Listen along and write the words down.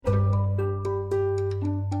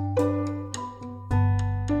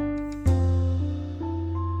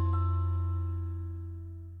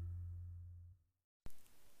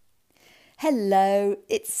Hello,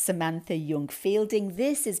 it's Samantha Young-Fielding.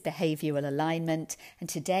 This is Behavioural Alignment, and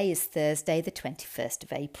today is Thursday, the 21st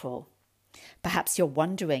of April. Perhaps you're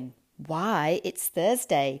wondering why it's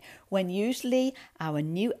Thursday when usually our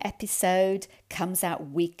new episode comes out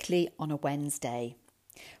weekly on a Wednesday.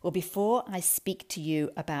 Well, before I speak to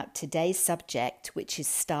you about today's subject, which is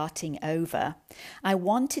starting over, I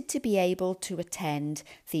wanted to be able to attend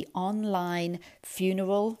the online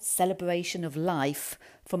funeral celebration of life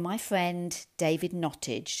for my friend David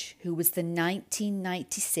Nottage, who was the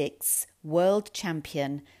 1996 world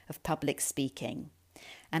champion of public speaking.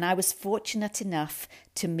 And I was fortunate enough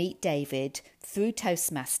to meet David through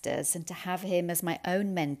Toastmasters and to have him as my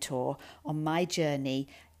own mentor on my journey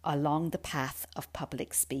along the path of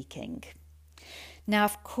public speaking. Now,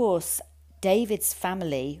 of course, David's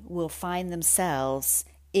family will find themselves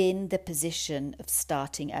in the position of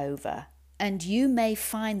starting over. And you may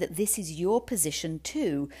find that this is your position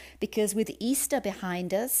too, because with Easter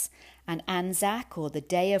behind us and Anzac, or the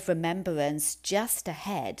Day of Remembrance, just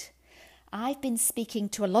ahead, I've been speaking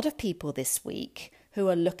to a lot of people this week who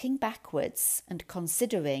are looking backwards and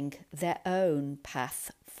considering their own path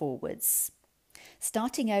forwards.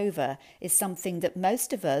 Starting over is something that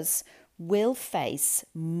most of us will face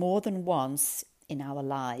more than once in our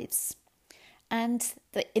lives. And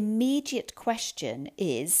the immediate question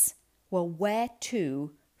is, well, where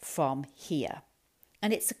to from here?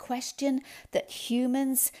 And it's a question that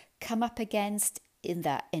humans come up against in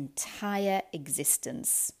their entire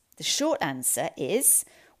existence. The short answer is,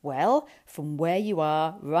 well, from where you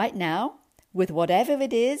are right now, with whatever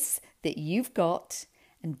it is that you've got,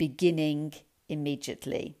 and beginning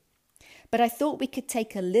immediately. But I thought we could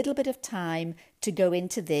take a little bit of time to go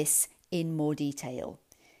into this in more detail.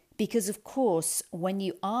 Because of course, when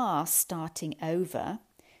you are starting over,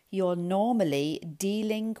 you're normally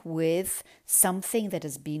dealing with something that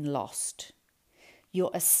has been lost.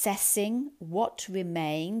 You're assessing what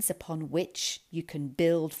remains upon which you can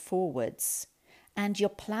build forwards, and you're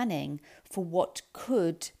planning for what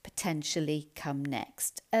could potentially come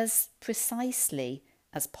next as precisely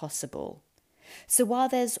as possible. So while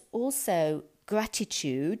there's also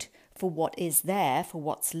gratitude for what is there, for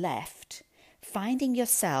what's left, finding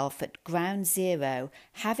yourself at ground zero,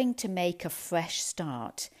 having to make a fresh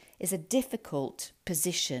start, is a difficult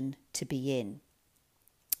position to be in.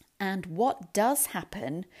 And what does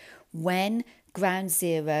happen when ground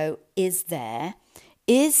zero is there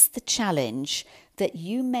is the challenge that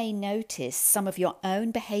you may notice some of your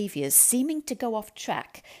own behaviours seeming to go off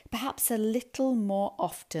track, perhaps a little more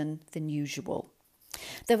often than usual.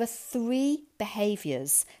 There are 3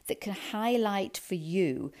 behaviours that can highlight for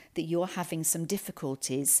you that you're having some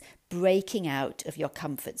difficulties breaking out of your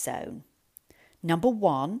comfort zone. Number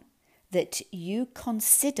 1, that you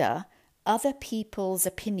consider other people's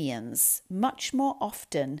opinions much more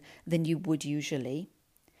often than you would usually.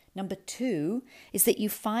 Number 2 is that you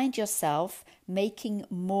find yourself making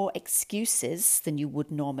more excuses than you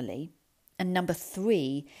would normally. And number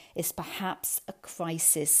 3 is perhaps a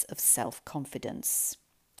crisis of self-confidence.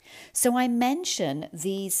 So I mention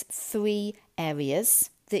these 3 areas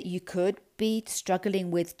that you could be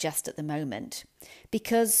struggling with just at the moment,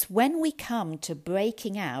 because when we come to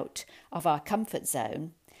breaking out of our comfort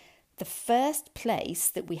zone, the first place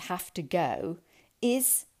that we have to go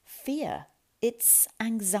is fear. It's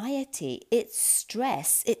anxiety, it's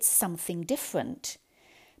stress, it's something different.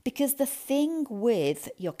 Because the thing with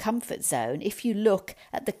your comfort zone, if you look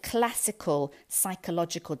at the classical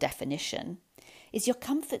psychological definition, is your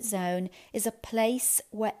comfort zone is a place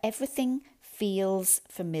where everything feels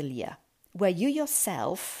familiar, where you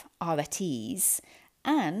yourself are at ease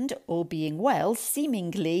and, all being well,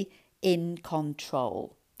 seemingly in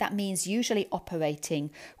control. That means usually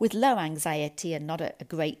operating with low anxiety and not a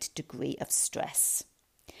great degree of stress.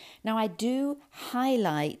 Now, I do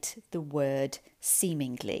highlight the word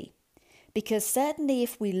seemingly, because certainly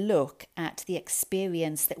if we look at the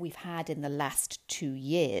experience that we've had in the last 2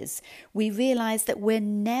 years, we realise that we're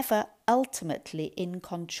never ultimately in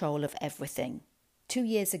control of everything. 2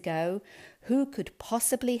 years ago, who could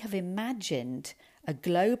possibly have imagined a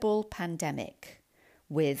global pandemic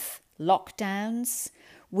with lockdowns,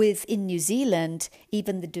 with, in New Zealand,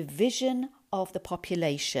 even the division of the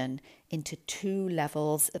population into 2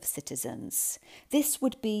 levels of citizens? This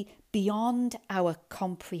would be beyond our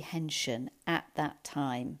comprehension at that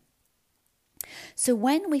time. So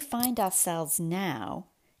when we find ourselves now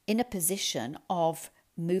in a position of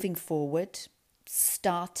moving forward,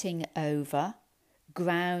 starting over,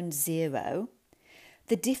 ground zero,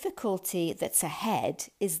 the difficulty that's ahead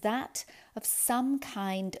is that of some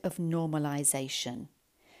kind of normalization.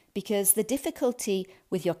 Because the difficulty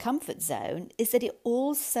with your comfort zone is that it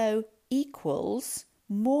also equals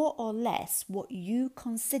more or less what you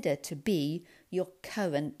consider to be your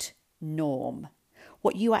current norm,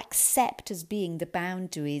 what you accept as being the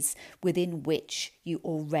boundaries within which you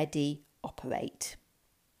already operate.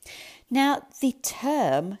 Now, the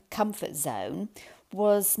term comfort zone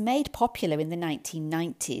was made popular in the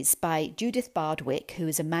 1990s by Judith Bardwick, who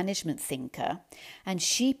is a management thinker, and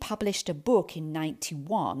she published a book in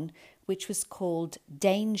 91 which was called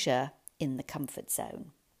Danger in the Comfort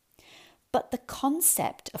Zone. But the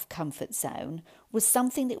concept of comfort zone was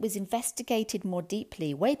something that was investigated more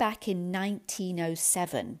deeply way back in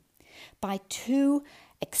 1907 by two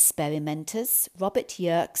experimenters, Robert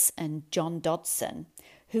Yerkes and John Dodson,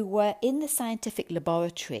 who were in the scientific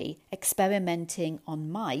laboratory experimenting on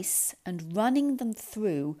mice and running them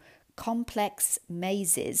through complex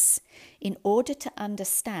mazes in order to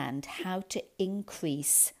understand how to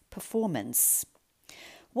increase performance.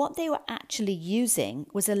 What they were actually using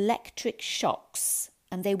was electric shocks,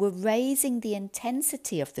 and they were raising the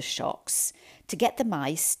intensity of the shocks to get the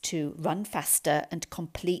mice to run faster and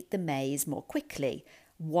complete the maze more quickly,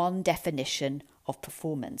 one definition of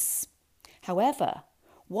performance. However,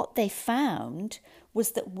 what they found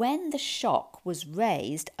was that when the shock was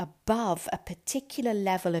raised above a particular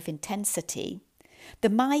level of intensity, the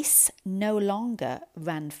mice no longer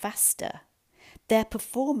ran faster. Their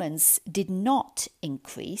performance did not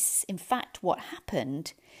increase. In fact, what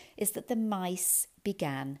happened is that the mice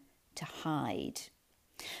began to hide.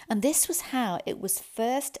 And this was how it was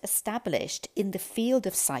first established in the field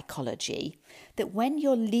of psychology that when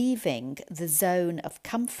you're leaving the zone of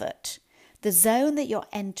comfort, the zone that you're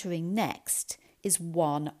entering next is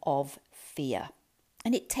one of fear.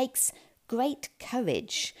 And it takes great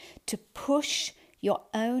courage to push your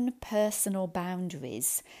own personal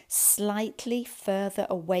boundaries slightly further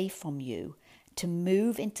away from you to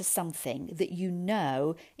move into something that you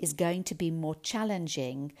know is going to be more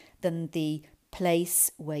challenging than the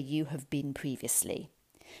place where you have been previously.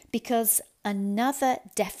 Because another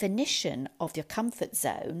definition of your comfort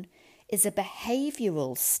zone is a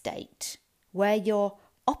behavioural state where you're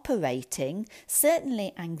operating,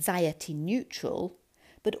 certainly anxiety neutral,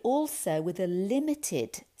 but also with a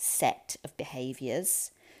limited set of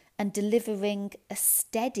behaviours and delivering a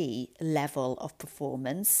steady level of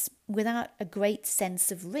performance without a great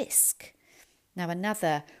sense of risk. Now,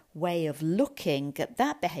 another way of looking at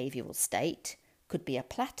that behavioural state could be a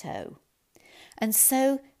plateau. And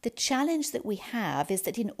so the challenge that we have is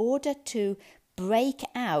that in order to break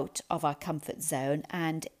out of our comfort zone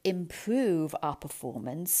and improve our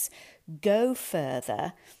performance, go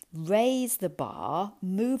further, raise the bar,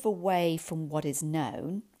 move away from what is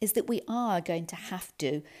known, is that we are going to have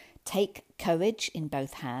to take courage in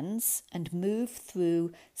both hands and move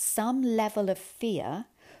through some level of fear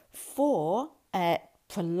for a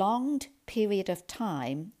prolonged period of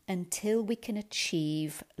time until we can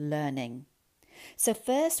achieve learning. So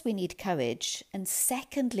first we need courage, and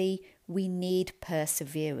secondly we need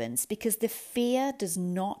perseverance, because the fear does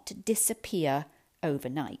not disappear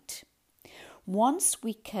overnight. Once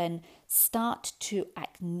we can start to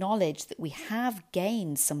acknowledge that we have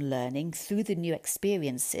gained some learning through the new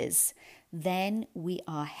experiences, then we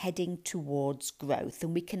are heading towards growth,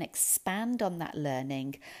 and we can expand on that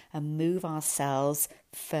learning and move ourselves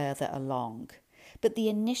further along. But the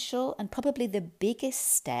initial and probably the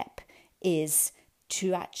biggest step is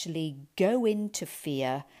to actually go into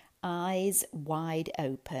fear, eyes wide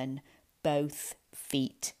open, both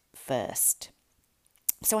feet first.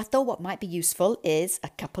 So I thought what might be useful is a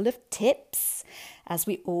couple of tips, as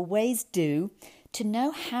we always do, to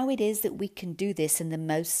know how it is that we can do this in the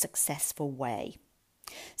most successful way.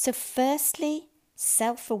 So firstly,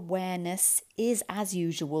 self-awareness is, as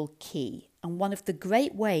usual, key. And one of the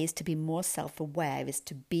great ways to be more self-aware is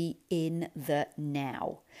to be in the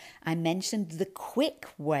now. I mentioned the quick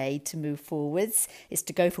way to move forwards is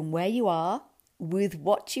to go from where you are with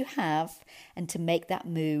what you have and to make that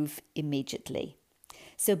move immediately.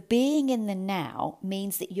 So being in the now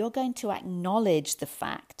means that you're going to acknowledge the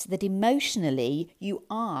fact that emotionally you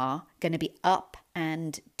are going to be up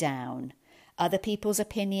and down. Other people's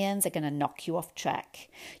opinions are going to knock you off track.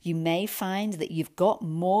 You may find that you've got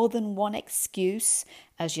more than one excuse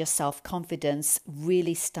as your self-confidence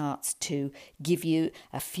really starts to give you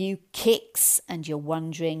a few kicks and you're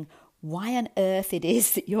wondering why on earth it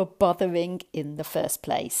is that you're bothering in the first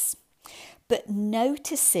place. But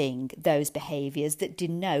noticing those behaviours that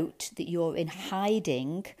denote that you're in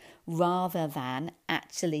hiding rather than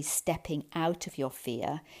actually stepping out of your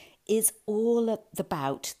fear is all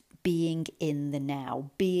about being in the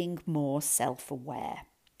now, being more self-aware.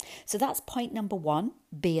 So that's point number 1,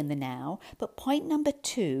 be in the now. But point number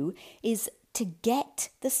 2 is to get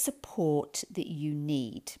the support that you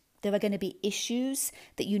need. There are going to be issues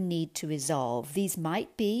that you need to resolve. These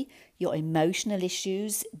might be your emotional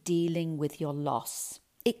issues dealing with your loss.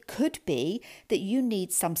 It could be that you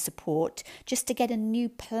need some support just to get a new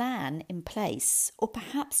plan in place, or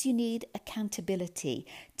perhaps you need accountability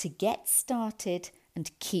to get started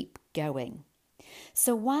and keep going.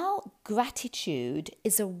 So while gratitude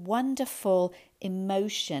is a wonderful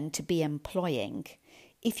emotion to be employing,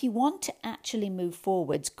 if you want to actually move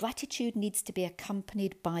forwards, gratitude needs to be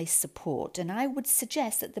accompanied by support. And I would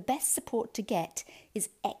suggest that the best support to get is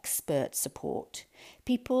expert support.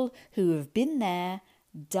 People who have been there,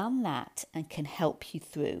 done that, and can help you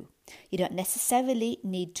through. You don't necessarily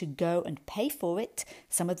need to go and pay for it.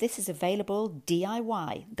 Some of this is available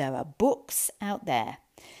DIY. There are books out there.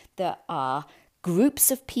 There are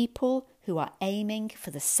groups of people who are aiming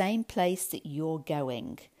for the same place that you're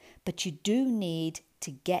going. But you do need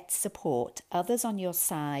to get support, others on your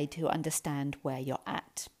side who understand where you're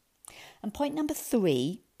at. And point number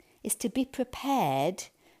 3 is to be prepared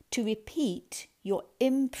to repeat your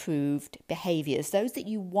improved behaviours, those that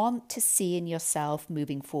you want to see in yourself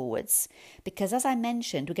moving forwards. Because as I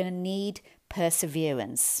mentioned, we're going to need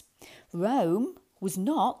perseverance. Rome was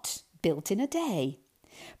not built in a day,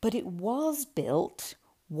 but it was built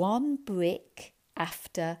one brick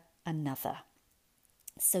after another.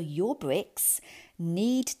 So your bricks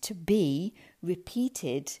need to be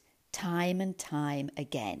repeated time and time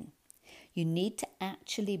again. You need to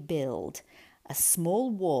actually build a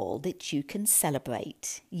small wall that you can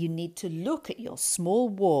celebrate. You need to look at your small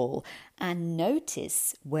wall and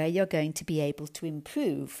notice where you're going to be able to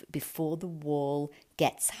improve before the wall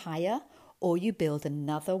gets higher or you build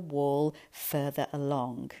another wall further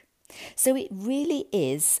along. So it really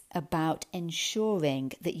is about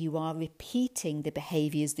ensuring that you are repeating the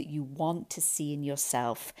behaviours that you want to see in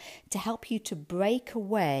yourself to help you to break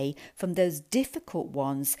away from those difficult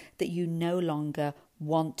ones that you no longer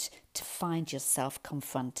want to find yourself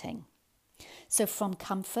confronting. So from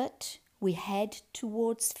comfort, we head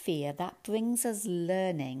towards fear. That brings us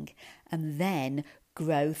learning, and then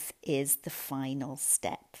growth is the final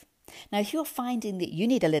step. Now, if you're finding that you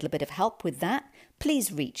need a little bit of help with that,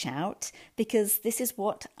 please reach out, because this is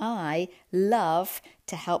what I love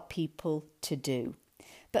to help people to do.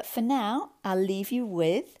 But for now, I'll leave you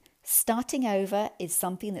with starting over is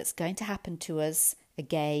something that's going to happen to us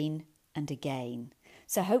again and again.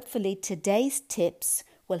 So hopefully today's tips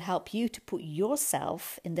will help you to put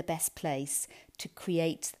yourself in the best place to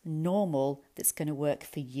create normal that's going to work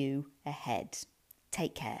for you ahead.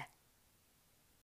 Take care.